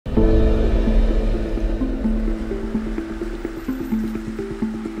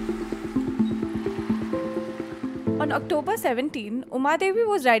On October 17, Umadevi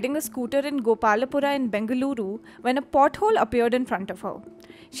was riding a scooter in Gopalapura in Bengaluru when a pothole appeared in front of her.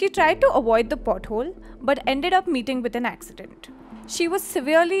 She tried to avoid the pothole but ended up meeting with an accident. She was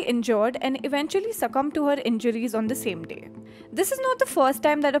severely injured and eventually succumbed to her injuries on the same day. This is not the first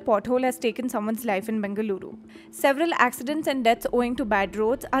time that a pothole has taken someone's life in Bengaluru. Several accidents and deaths owing to bad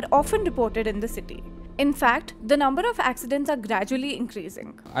roads are often reported in the city. In fact, the number of accidents are gradually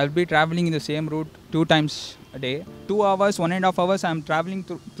increasing. I'll be traveling in the same route 2 times a day. 2 hours, 1.5 hours I'm traveling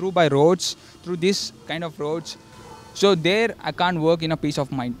through by roads, through this kind of roads. So there I can't work in a peace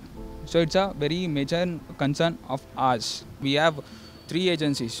of mind. So it's a very major concern of ours. We have 3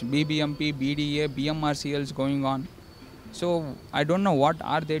 agencies, BBMP, BDA, BMRCLs going on. So I don't know what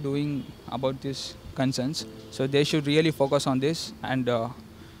are they doing about these concerns. So they should really focus on this and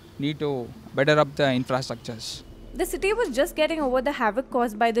need to better up the infrastructures. The city was just getting over the havoc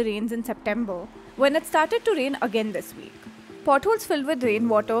caused by the rains in September when it started to rain again this week. Potholes filled with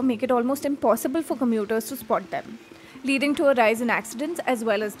rainwater make it almost impossible for commuters to spot them, leading to a rise in accidents as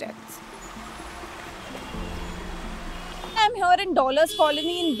well as deaths. I'm here in Dollars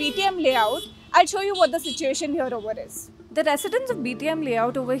Colony in BTM layout. I'll show you what the situation here over is. The residents of BTM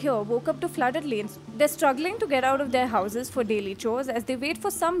layout over here woke up to flooded lanes. They're struggling to get out of their houses for daily chores as they wait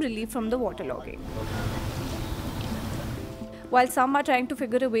for some relief from the waterlogging. While some are trying to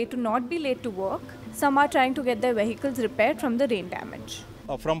figure a way to not be late to work, some are trying to get their vehicles repaired from the rain damage.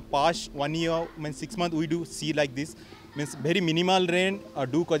 From past 1 year, 6 months, we do see like this. Means very minimal rain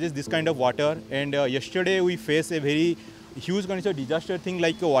do causes this kind of water. And yesterday we faced a very huge kind of disaster thing,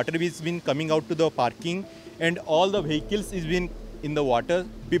 like water has been coming out to the parking and all the vehicles is been in the water.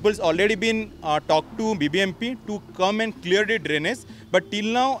 People's already been talked to BBMP to come and clear the drainage. But till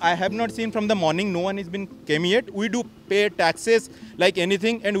now, I have not seen from the morning, no one has been came yet. We do pay taxes like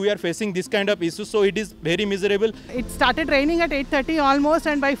anything and we are facing this kind of issues. So it is very miserable. It started raining at 8:30 almost,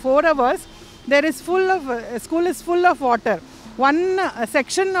 and by 4 hours, there is school is full of water. One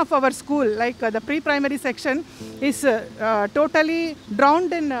section of our school, like the pre-primary section, is totally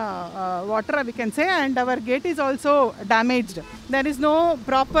drowned in water, we can say, and our gate is also damaged. There is no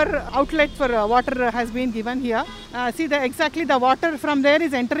proper outlet for water has been given here. See, exactly the water from there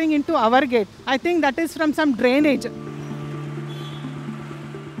is entering into our gate. I think that is from some drainage.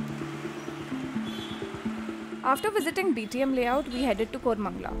 After visiting BTM layout, we headed to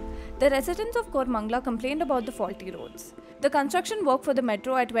Kormangla. The residents of Kormangla complained about the faulty roads. The construction work for the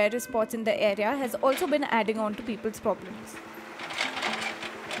metro at various spots in the area has also been adding on to people's problems.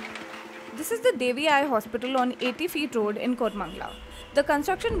 This is the Devi Eye Hospital on 80 Feet Road in Kormangla. The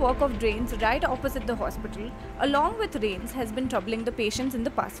construction work of drains right opposite the hospital, along with rains, has been troubling the patients in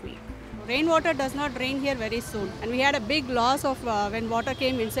the past week. Rainwater does not drain here very soon, and we had a big loss of when water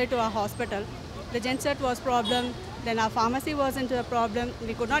came inside to our hospital. The genset was problem, then our pharmacy was into a problem.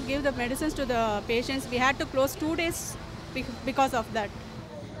 We could not give the medicines to the patients. We had to close 2 days because of that.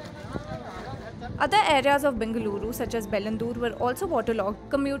 Other areas of Bengaluru, such as Bengaluru, were also waterlogged.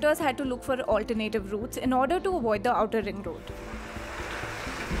 Commuters had to look for alternative routes in order to avoid the outer ring road.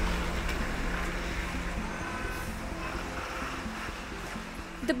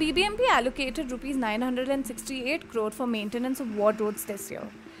 The BBMP allocated Rs 968 crore for maintenance of ward roads this year,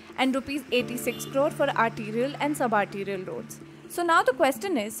 and Rs 86 crore for arterial and subarterial roads. So now the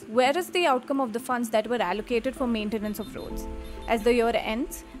question is, where is the outcome of the funds that were allocated for maintenance of roads? As the year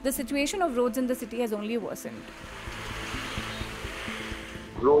ends, the situation of roads in the city has only worsened.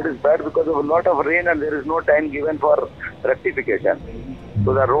 Road is bad because of a lot of rain and there is no time given for rectification.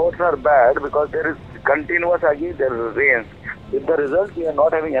 So the roads are bad because there is continuous rains. With the result, we are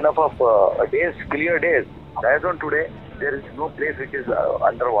not having enough of days, clear days. As on today, there is no place which is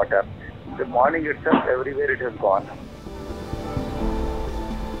underwater. The morning itself, everywhere it has gone.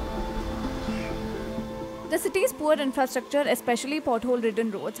 The city's poor infrastructure, especially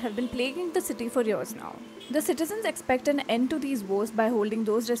pothole-ridden roads, have been plaguing the city for years now. The citizens expect an end to these woes by holding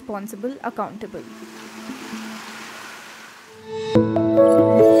those responsible accountable.